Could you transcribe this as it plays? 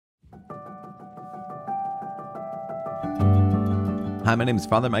Hi, my name is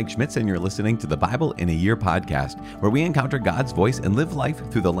Father Mike Schmitz, and you're listening to the Bible in a Year podcast, where we encounter God's voice and live life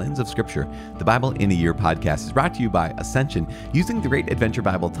through the lens of Scripture. The Bible in a Year podcast is brought to you by Ascension. Using the Great Adventure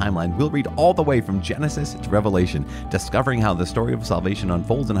Bible timeline, we'll read all the way from Genesis to Revelation, discovering how the story of salvation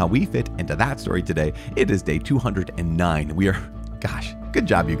unfolds and how we fit into that story today. It is day 209. Good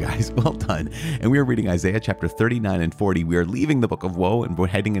job, you guys. Well done. And we are reading Isaiah chapter 39 and 40. We are leaving the book of woe and we're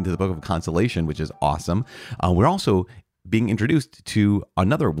heading into the book of consolation, which is awesome. We're also being introduced to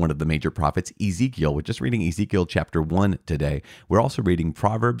another one of the major prophets, Ezekiel. We're just reading Ezekiel chapter 1 today. We're also reading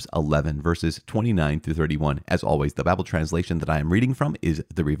Proverbs 11, verses 29 through 31. As always, the Bible translation that I am reading from is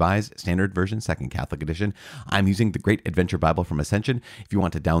the Revised Standard Version, Second Catholic Edition. I'm using the Great Adventure Bible from Ascension. If you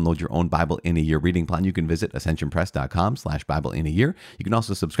want to download your own Bible in a Year reading plan, you can visit ascensionpress.com/Bible in a Year. You can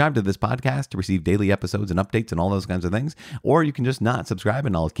also subscribe to this podcast to receive daily episodes and updates and all those kinds of things. Or you can just not subscribe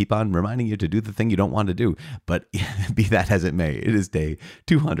and I'll keep on reminding you to do the thing you don't want to do. But be that as it may, it is day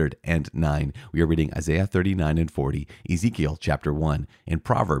 209. We are reading Isaiah 39 and 40, Ezekiel chapter 1, and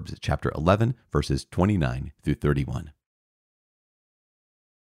Proverbs chapter 11, verses 29 through 31.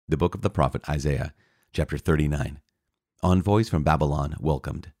 The book of the prophet Isaiah, chapter 39. Envoys from Babylon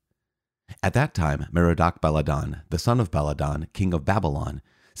welcomed. At that time, Merodach-Baladan, the son of Baladan, king of Babylon,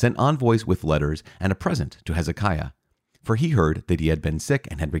 sent envoys with letters and a present to Hezekiah. For he heard that he had been sick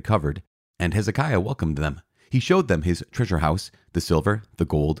and had recovered, and Hezekiah welcomed them. He showed them his treasure house, the silver, the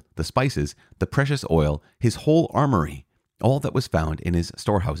gold, the spices, the precious oil, his whole armory, all that was found in his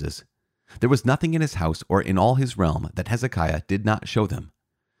storehouses. There was nothing in his house or in all his realm that Hezekiah did not show them.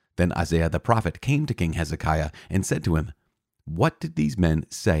 Then Isaiah the prophet came to King Hezekiah and said to him, "What did these men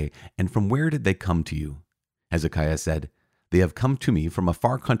say, and from where did they come to you?" Hezekiah said, "They have come to me from a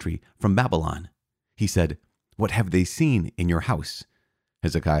far country, from Babylon." He said, "What have they seen in your house?"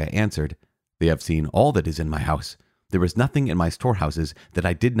 Hezekiah answered, "They have seen all that is in my house. There is nothing in my storehouses that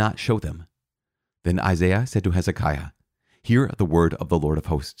I did not show them." Then Isaiah said to Hezekiah, "Hear the word of the Lord of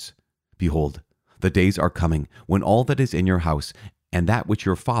hosts. Behold, the days are coming when all that is in your house and that which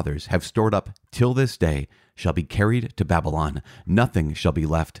your fathers have stored up till this day shall be carried to Babylon. Nothing shall be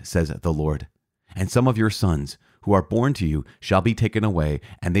left, says the Lord. And some of your sons who are born to you shall be taken away,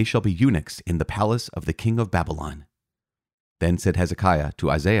 and they shall be eunuchs in the palace of the king of Babylon." Then said Hezekiah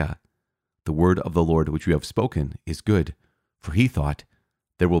to Isaiah, "The word of the Lord which you have spoken is good," for he thought,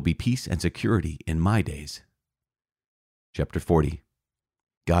 "There will be peace and security in my days." Chapter 40.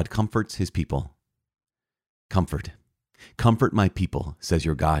 God comforts his people. Comfort my people, says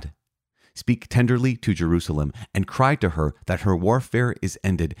your God. Speak tenderly to Jerusalem and cry to her that her warfare is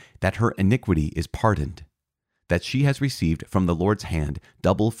ended, that her iniquity is pardoned, that she has received from the Lord's hand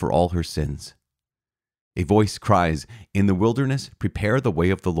double for all her sins. A voice cries, "In the wilderness, prepare the way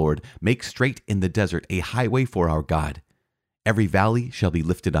of the Lord. Make straight in the desert a highway for our God. Every valley shall be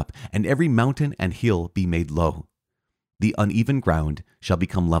lifted up, and every mountain and hill be made low. The uneven ground shall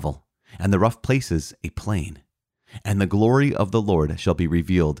become level, and the rough places a plain. And the glory of the Lord shall be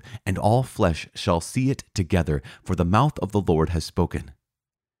revealed, and all flesh shall see it together, for the mouth of the Lord has spoken."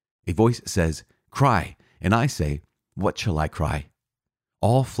 A voice says, "Cry," and I say, "What shall I cry?"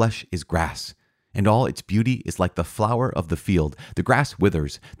 All flesh is grass, and all its beauty is like the flower of the field. The grass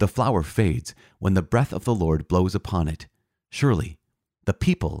withers, the flower fades, when the breath of the Lord blows upon it. Surely, the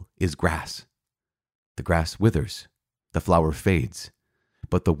people is grass. The grass withers, the flower fades,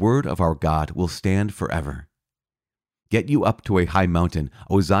 but the word of our God will stand forever. Get you up to a high mountain,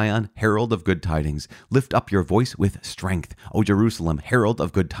 O Zion, herald of good tidings. Lift up your voice with strength, O Jerusalem, herald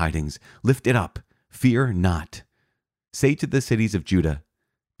of good tidings. Lift it up, fear not. Say to the cities of Judah,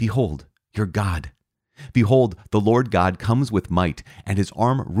 "Behold, your God. Behold, the Lord God comes with might, and his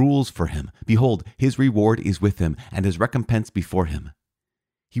arm rules for him. Behold, his reward is with him, and his recompense before him.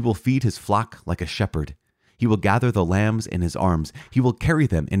 He will feed his flock like a shepherd. He will gather the lambs in his arms. He will carry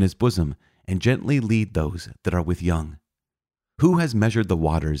them in his bosom, and gently lead those that are with young. Who has measured the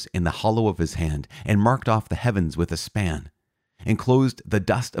waters in the hollow of his hand, and marked off the heavens with a span, enclosed the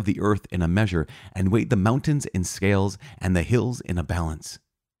dust of the earth in a measure, and weighed the mountains in scales, and the hills in a balance?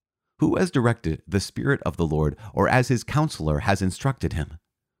 Who has directed the Spirit of the Lord, or as his counselor has instructed him?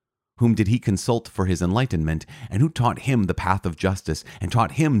 Whom did he consult for his enlightenment, and who taught him the path of justice, and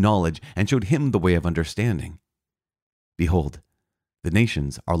taught him knowledge, and showed him the way of understanding? Behold, the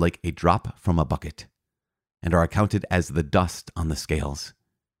nations are like a drop from a bucket, and are accounted as the dust on the scales.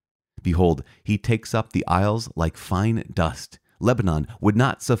 Behold, he takes up the isles like fine dust. Lebanon would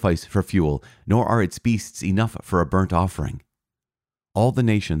not suffice for fuel, nor are its beasts enough for a burnt offering. All the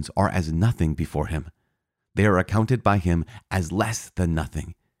nations are as nothing before him. They are accounted by him as less than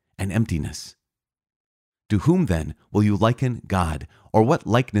nothing, an emptiness. To whom then will you liken God, or what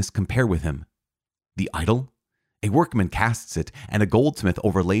likeness compare with him? The idol? A workman casts it, and a goldsmith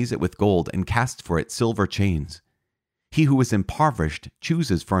overlays it with gold and casts for it silver chains. He who is impoverished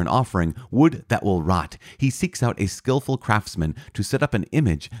chooses for an offering wood that will rot. He seeks out a skillful craftsman to set up an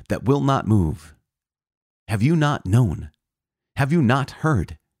image that will not move. Have you not known? Have you not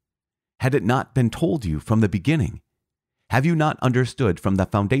heard? Had it not been told you from the beginning? Have you not understood from the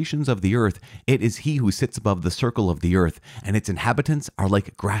foundations of the earth? It is he who sits above the circle of the earth, and its inhabitants are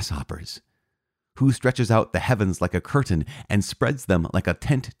like grasshoppers. Who stretches out the heavens like a curtain and spreads them like a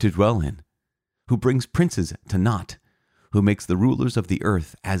tent to dwell in? Who brings princes to naught? Who makes the rulers of the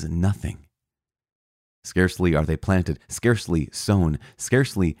earth as nothing? Scarcely are they planted, scarcely sown,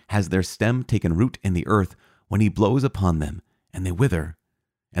 scarcely has their stem taken root in the earth, when he blows upon them, and they wither,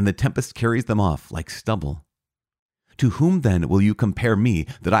 and the tempest carries them off like stubble. To whom then will you compare me,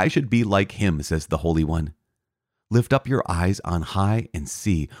 that I should be like him, says the Holy One? Lift up your eyes on high and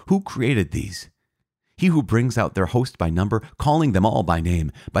see, who created these? He who brings out their host by number, calling them all by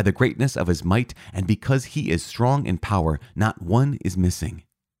name, by the greatness of his might, and because he is strong in power, not one is missing.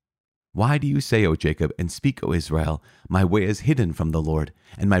 Why do you say, O Jacob, and speak, O Israel, my way is hidden from the Lord,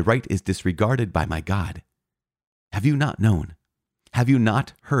 and my right is disregarded by my God? Have you not known? Have you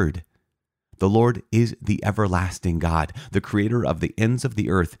not heard? The Lord is the everlasting God, the creator of the ends of the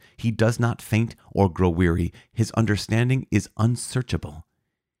earth. He does not faint or grow weary. His understanding is unsearchable.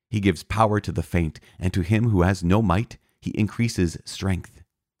 He gives power to the faint, and to him who has no might, he increases strength.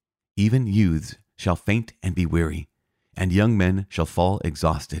 Even youths shall faint and be weary, and young men shall fall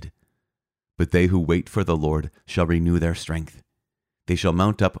exhausted. But they who wait for the Lord shall renew their strength. They shall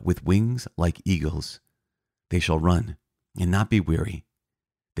mount up with wings like eagles. They shall run and not be weary.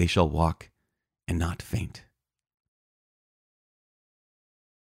 They shall walk and not faint.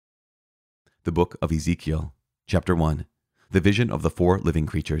 The Book of Ezekiel, Chapter 1. The vision of the 4 living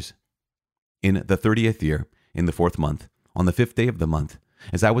creatures. In the 30th year, in the 4th month, on the 5th day of the month,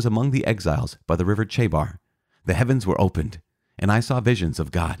 as I was among the exiles by the river Chebar, the heavens were opened, and I saw visions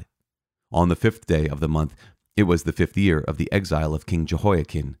of God. On the 5th day of the month, it was the 5th year of the exile of King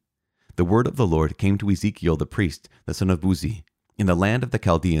Jehoiakim, the word of the Lord came to Ezekiel the priest, the son of Buzi, in the land of the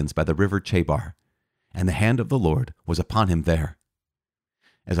Chaldeans by the river Chebar, and the hand of the Lord was upon him there.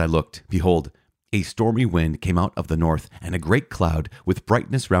 As I looked, behold, a stormy wind came out of the north, and a great cloud, with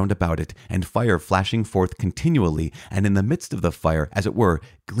brightness round about it, and fire flashing forth continually, and in the midst of the fire, as it were,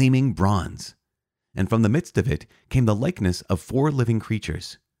 gleaming bronze. And from the midst of it came the likeness of 4 living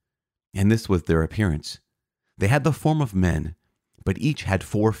creatures. And this was their appearance. They had the form of men, but each had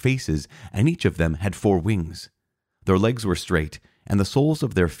 4 faces, and each of them had 4 wings. Their legs were straight, and the soles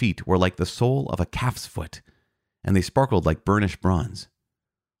of their feet were like the sole of a calf's foot, and they sparkled like burnished bronze.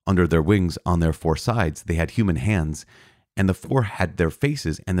 Under their wings on their 4 sides they had human hands, and the 4 had their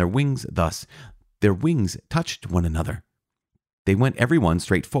faces and their wings thus. Their wings touched one another. They went every one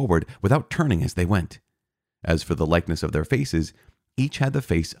straight forward, without turning as they went. As for the likeness of their faces, each had the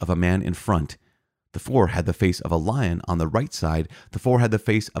face of a man in front. The 4 had the face of a lion on the right side, the 4 had the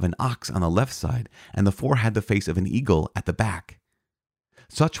face of an ox on the left side, and the 4 had the face of an eagle at the back.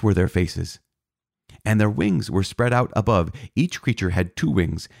 Such were their faces. And their wings were spread out above. Each creature had 2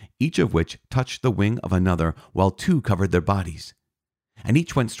 wings, each of which touched the wing of another, while 2 covered their bodies. And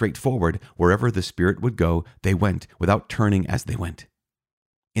each went straight forward. Wherever the Spirit would go, they went, without turning as they went.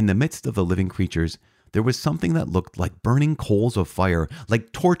 In the midst of the living creatures, there was something that looked like burning coals of fire,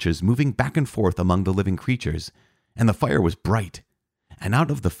 like torches moving back and forth among the living creatures. And the fire was bright. And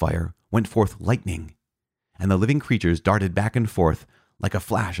out of the fire went forth lightning. And the living creatures darted back and forth like a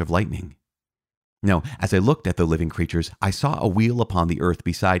flash of lightning. Now, as I looked at the living creatures, I saw a wheel upon the earth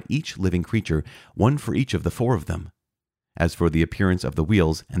beside each living creature, one for each of the 4 of them. As for the appearance of the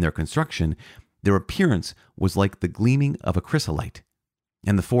wheels and their construction, their appearance was like the gleaming of a chrysolite.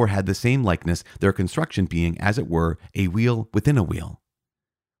 And the 4 had the same likeness, their construction being, as it were, a wheel within a wheel.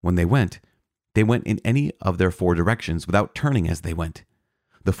 When they went in any of their 4 directions, without turning as they went.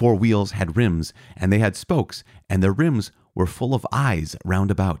 The 4 wheels had rims, and they had spokes, and their rims were full of eyes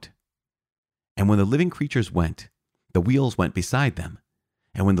round about. And when the living creatures went, the wheels went beside them.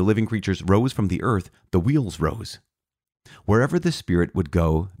 And when the living creatures rose from the earth, the wheels rose. Wherever the Spirit would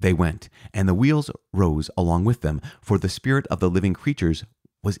go, they went, and the wheels rose along with them, for the spirit of the living creatures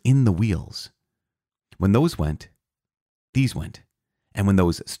was in the wheels. When those went, these went. And when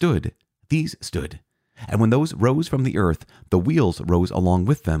those stood, these stood. And when those rose from the earth, the wheels rose along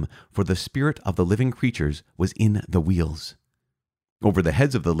with them, for the spirit of the living creatures was in the wheels. Over the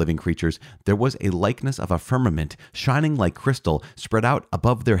heads of the living creatures, there was a likeness of a firmament, shining like crystal, spread out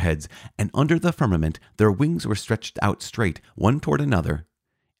above their heads, and under the firmament their wings were stretched out straight, one toward another,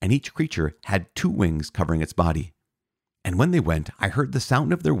 and each creature had 2 wings covering its body. And when they went, I heard the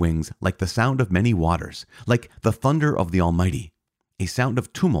sound of their wings like the sound of many waters, like the thunder of the Almighty, a sound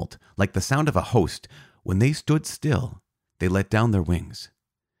of tumult, like the sound of a host. When they stood still, they let down their wings.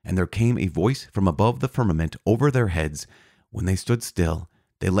 And there came a voice from above the firmament over their heads. When they stood still,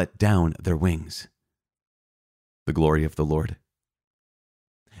 they let down their wings. The glory of the Lord.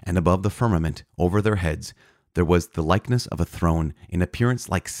 And above the firmament, over their heads, there was the likeness of a throne, in appearance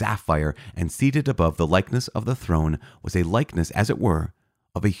like sapphire, and seated above the likeness of the throne was a likeness, as it were,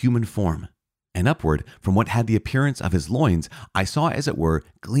 of a human form. And upward, from what had the appearance of his loins, I saw, as it were,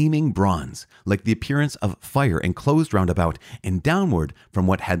 gleaming bronze, like the appearance of fire enclosed round about, and downward, from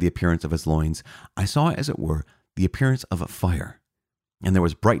what had the appearance of his loins, I saw, as it were, the appearance of a fire, and there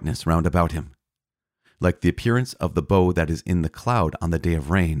was brightness round about him. Like the appearance of the bow that is in the cloud on the day of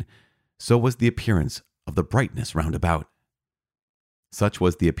rain, so was the appearance of the brightness round about. Such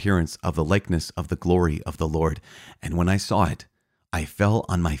was the appearance of the likeness of the glory of the Lord, and when I saw it, I fell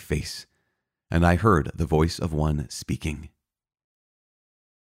on my face, and I heard the voice of one speaking.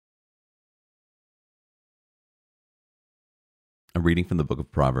 A reading from the book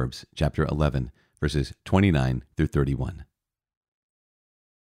of Proverbs, chapter 11, verses 29 through 31.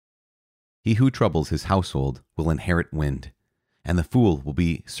 He who troubles his household will inherit wind, and the fool will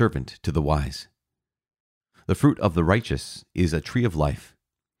be servant to the wise. The fruit of the righteous is a tree of life,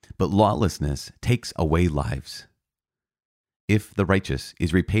 but lawlessness takes away lives. If the righteous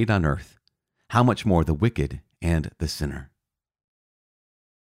is repaid on earth, how much more the wicked and the sinner?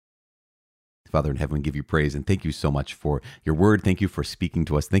 Father in heaven, we give you praise and thank you so much for your word. Thank you for speaking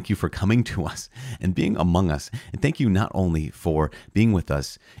to us. Thank you for coming to us and being among us. And thank you not only for being with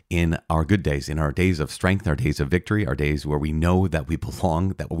us in our good days, in our days of strength, our days of victory, our days where we know that we belong,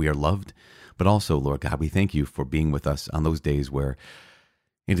 that we are loved, but also, Lord God, we thank you for being with us on those days where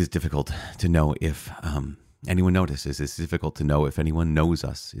it is difficult to know if anyone notices. It's difficult to know if anyone knows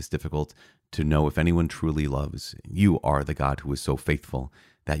us. It's difficult to know if anyone truly loves. You are the God who is so faithful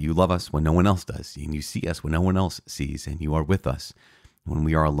that you love us when no one else does, and you see us when no one else sees, and you are with us when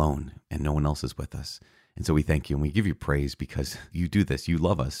we are alone and no one else is with us. And so we thank you and we give you praise because you do this. You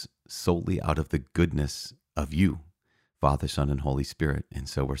love us solely out of the goodness of you, Father, Son, and Holy Spirit. And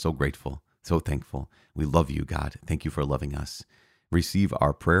so we're so grateful, so thankful. We love you, God. Thank you for loving us. Receive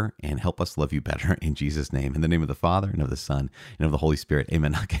our prayer and help us love you better in Jesus' name. In the name of the Father and of the Son and of the Holy Spirit.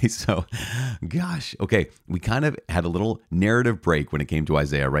 Amen. Okay, so, we kind of had a little narrative break when it came to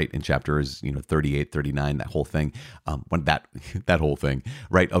Isaiah, right? In chapters, 38, 39, that whole thing, that whole thing,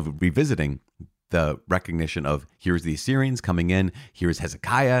 right? Of revisiting the recognition of here's the Assyrians coming in, here's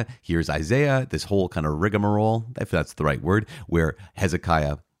Hezekiah, here's Isaiah, this whole kind of rigmarole, if that's the right word, where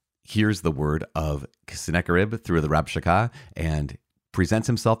Hezekiah hears the word of Sennacherib through the Rabshakeh and presents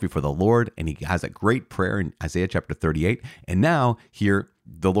himself before the Lord, and he has a great prayer in Isaiah chapter 38. And now here,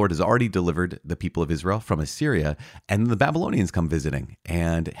 the Lord has already delivered the people of Israel from Assyria, and the Babylonians come visiting.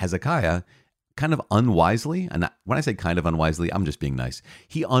 And Hezekiah kind of unwisely, and when I say kind of unwisely, I'm just being nice.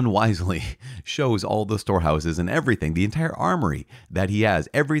 He unwisely shows all the storehouses and everything, the entire armory that he has,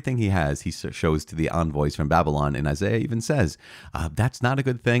 everything he has, he shows to the envoys from Babylon. And Isaiah even says, that's not a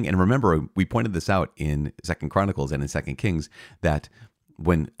good thing. And remember, we pointed this out in 2 Chronicles and in 2 Kings, that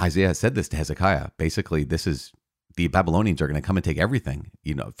when Isaiah said this to Hezekiah, basically this is, the Babylonians are going to come and take everything,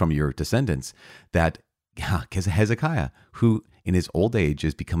 from your descendants, that Hezekiah, who in his old age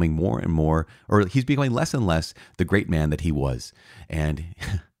is becoming more and more, or he's becoming less and less the great man that he was. And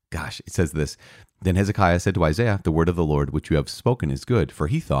it says this, then Hezekiah said to Isaiah, the word of the Lord which you have spoken is good, for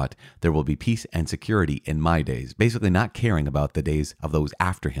he thought there will be peace and security in my days. Basically not caring about the days of those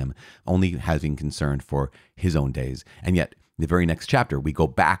after him, only having concern for his own days. And yet, the very next chapter, we go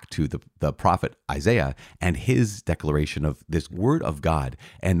back to the prophet Isaiah and his declaration of this word of God.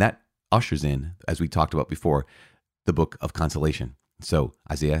 And that ushers in, as we talked about before, the book of consolation. So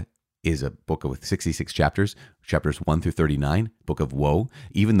Isaiah is a book with 66 chapters 1 through 39, book of woe.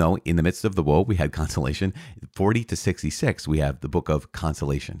 Even though in the midst of the woe we had consolation, 40 to 66 we have the book of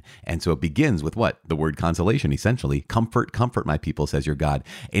consolation. And so it begins with what? The word consolation, essentially. Comfort, comfort my people, says your God.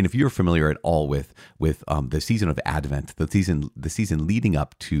 And if you're familiar at all with the season of Advent, the season leading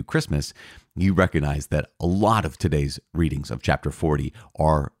up to Christmas, you recognize that a lot of today's readings of chapter 40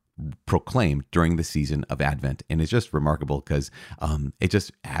 are proclaimed during the season of Advent. And it's just remarkable because it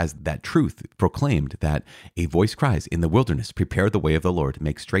just has that truth proclaimed that a voice cries in the wilderness, prepare the way of the Lord,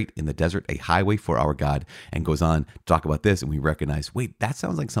 make straight in the desert a highway for our God, and goes on to talk about this. And we recognize, wait, that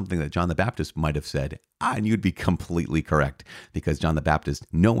sounds like something that John the Baptist might have said. And you'd be completely correct, because John the Baptist,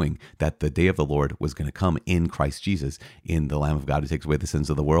 knowing that the day of the Lord was going to come in Christ Jesus, in the Lamb of God who takes away the sins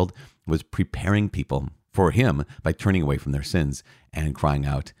of the world, was preparing people for him by turning away from their sins and crying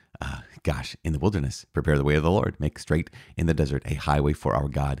out, in the wilderness, prepare the way of the Lord, make straight in the desert a highway for our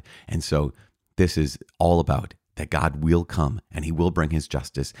God. And so this is all about that God will come and he will bring his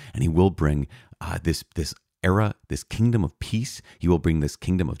justice, and he will bring this era, this kingdom of peace. He will bring this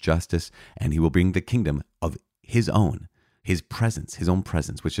kingdom of justice, and he will bring the kingdom of his own, his presence, his own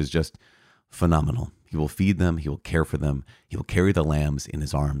presence, which is just phenomenal. He will feed them. He will care for them. He will carry the lambs in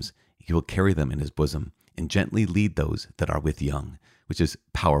his arms. He will carry them in his bosom and gently lead those that are with young, which is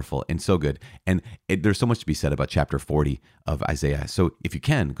powerful and so good. And there's so much to be said about chapter 40 of Isaiah. So if you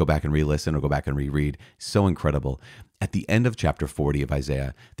can, go back and re-listen or go back and reread. So incredible. At the end of chapter 40 of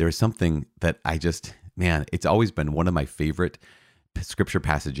Isaiah, there is something that it's always been one of my favorite scripture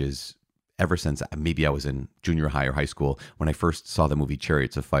passages ever since maybe I was in junior high or high school when I first saw the movie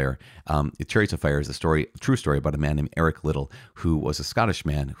Chariots of Fire. Chariots of Fire is a true story about a man named Eric Liddell, who was a Scottish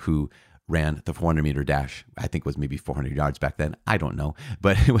man who ran the 400-meter dash. I think it was maybe 400 yards back then. I don't know.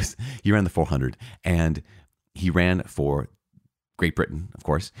 But he ran the 400. And he ran for Great Britain, of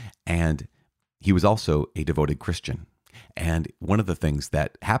course. And he was also a devoted Christian. And one of the things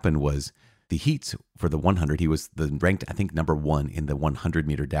that happened was the heats for the 100, he was ranked, I think, number 1 in the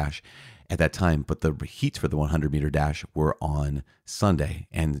 100-meter dash at that time. But the heats for the 100-meter dash were on Sunday,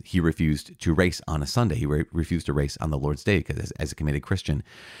 and he refused to race on a Sunday. He refused to race on the Lord's Day as a committed Christian.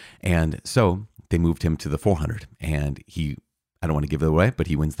 And so they moved him to the 400, and I don't want to give it away, but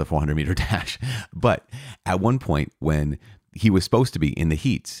he wins the 400-meter dash. But at one point when he was supposed to be in the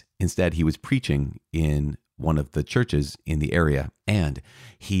heats, instead he was preaching in one of the churches in the area, and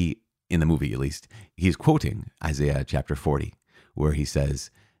in the movie at least, he's quoting Isaiah chapter 40, where he says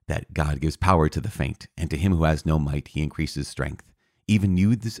that God gives power to the faint, and to him who has no might he increases strength. Even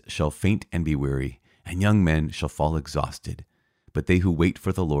youths shall faint and be weary, and young men shall fall exhausted. But they who wait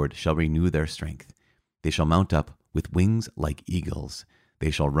for the Lord shall renew their strength. They shall mount up with wings like eagles.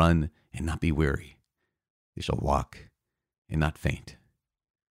 They shall run and not be weary. They shall walk and not faint.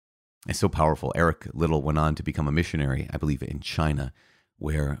 It's so powerful. Eric Liddell went on to become a missionary, I believe, in China,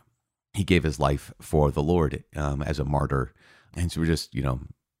 where he gave his life for the Lord as a martyr. And so we're just,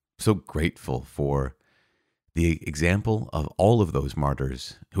 so grateful for the example of all of those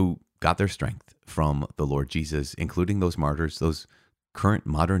martyrs who got their strength from the Lord Jesus, including those martyrs, those current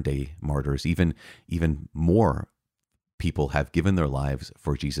modern day martyrs. Even more people have given their lives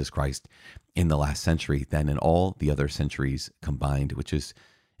for Jesus Christ in the last century than in all the other centuries combined, which is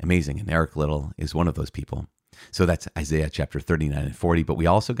amazing. And Eric Liddell is one of those people. So that's Isaiah chapter 39 and 40. But we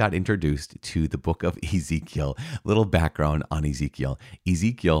also got introduced to the book of Ezekiel. Little background on Ezekiel.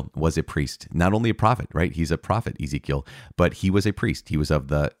 Ezekiel was a priest, not only a prophet, right? He's a prophet, Ezekiel, but he was a priest. He was of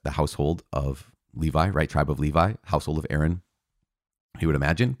the household of Levi, right? Tribe of Levi, household of Aaron, he would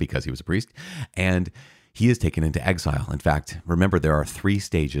imagine, because he was a priest. And he is taken into exile. In fact, remember, there are 3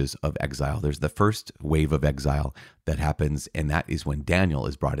 stages of exile. There's the first wave of exile that happens, and that is when Daniel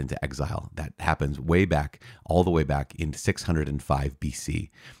is brought into exile. That happens all the way back in 605 BC.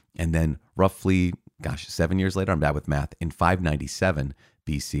 And then roughly, 7 years later, I'm bad with math, in 597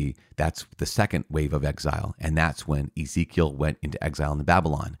 BC, that's the second wave of exile. And that's when Ezekiel went into exile in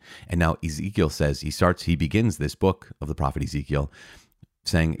Babylon. And now Ezekiel says, he begins this book of the prophet Ezekiel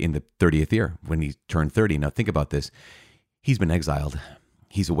saying in the 30th year, when he turned 30. Now think about this. He's been exiled.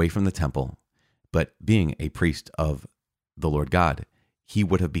 He's away from the temple. But being a priest of the Lord God, he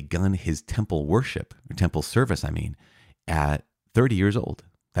would have begun his temple worship, or temple service, at 30 years old.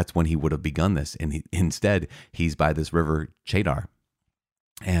 That's when he would have begun this. And instead, he's by this river Chedar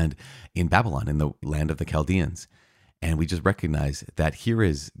and in Babylon, in the land of the Chaldeans. And we just recognize that here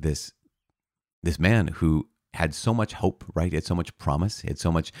is this man who had so much hope, right? He had so much promise. He had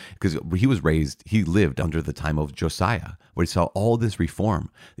so much, because he lived under the time of Josiah, where he saw all this reform.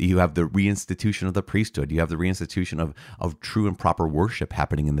 You have the reinstitution of the priesthood. You have the reinstitution of true and proper worship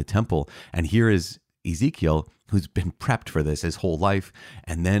happening in the temple. And here is Ezekiel, who's been prepped for this his whole life.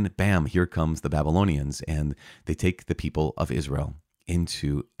 And then, bam, here comes the Babylonians, and they take the people of Israel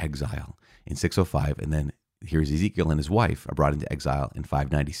into exile in 605. And then here's Ezekiel and his wife are brought into exile in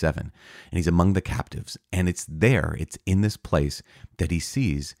 597, and he's among the captives. And it's in this place that he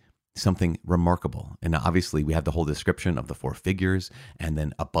sees something remarkable. And obviously, we have the whole description of the four figures, and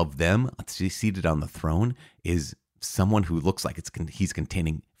then above them, seated on the throne, is someone who looks like he's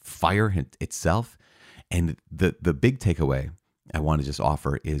containing fire itself. And the big takeaway I want to just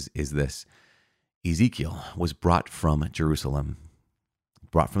offer is this: Ezekiel was brought from Jerusalem,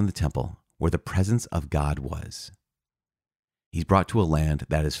 brought from the temple where the presence of God was. He's brought to a land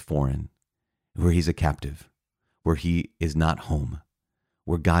that is foreign, where he's a captive, where he is not home,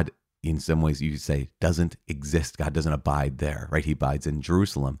 where God, in some ways you could say, doesn't exist. God doesn't abide there, right? He abides in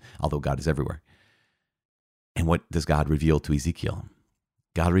Jerusalem, although God is everywhere. And what does God reveal to Ezekiel?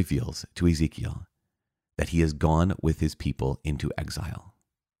 God reveals to Ezekiel that he has gone with his people into exile.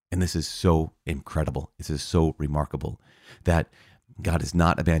 And this is so incredible. This is so remarkable that God has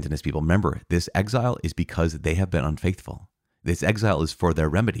not abandoned his people. Remember, this exile is because they have been unfaithful. This exile is for their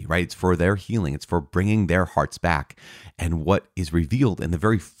remedy, right? It's for their healing. It's for bringing their hearts back. And what is revealed in the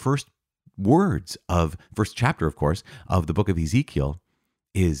very first chapter, of course, of the book of Ezekiel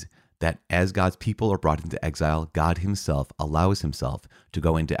is that as God's people are brought into exile, God himself allows himself to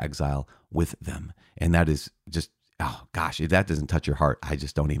go into exile with them. And that is just, oh gosh, if that doesn't touch your heart, I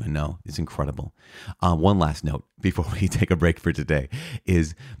just don't even know. It's incredible. One last note before we take a break for today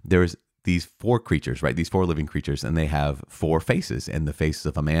is there's these four creatures, right? These four living creatures, and they have four faces, and the face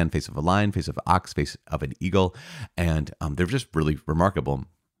of a man, face of a lion, face of an ox, face of an eagle. And they're just really remarkable.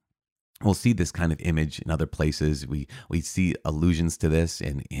 We'll see this kind of image in other places. We see allusions to this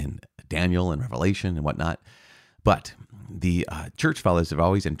in Daniel and Revelation and whatnot. But the church fathers have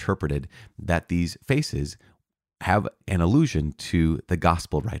always interpreted that these faces have an allusion to the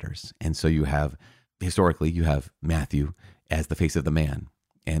gospel writers. And so historically, you have Matthew as the face of the man.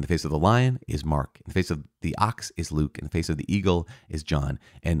 And the face of the lion is Mark. And the face of the ox is Luke. And the face of the eagle is John.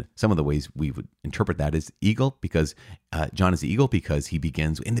 And some of the ways we would interpret that is eagle, because John is the eagle because he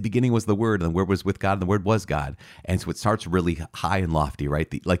begins, in the beginning was the Word, and the Word was with God, and the Word was God. And so it starts really high and lofty,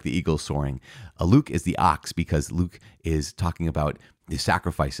 right? Like the eagle soaring. Luke is the ox because Luke is talking about the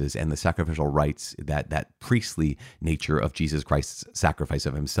sacrifices and the sacrificial rites, that priestly nature of Jesus Christ's sacrifice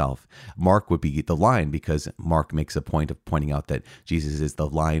of himself. Mark would be the lion because Mark makes a point of pointing out that Jesus is the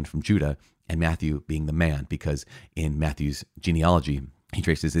lion from Judah, and Matthew being the man because in Matthew's genealogy, he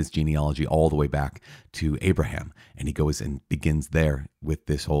traces his genealogy all the way back to Abraham, and he goes and begins there with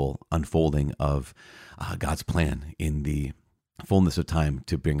this whole unfolding of God's plan in the fullness of time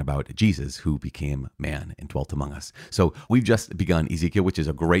to bring about Jesus, who became man and dwelt among us. So we've just begun Ezekiel, which is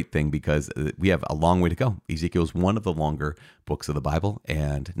a great thing because we have a long way to go. Ezekiel is one of the longer books of the Bible,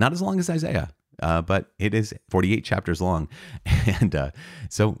 and not as long as Isaiah, but it is 48 chapters long. And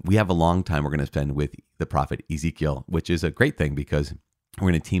so we have a long time we're going to spend with the prophet Ezekiel, which is a great thing because we're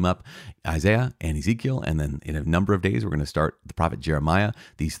going to team up Isaiah and Ezekiel, and then in a number of days, we're going to start the prophet Jeremiah,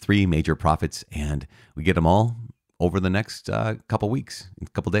 these three major prophets, and we get them all over the next couple weeks,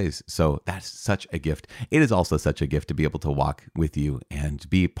 couple days. So that's such a gift. It is also such a gift to be able to walk with you and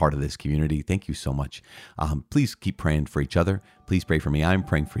be part of this community. Thank you so much. Please keep praying for each other. Please pray for me. I'm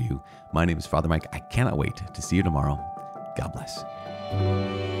praying for you. My name is Father Mike. I cannot wait to see you tomorrow. God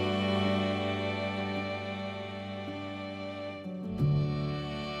bless.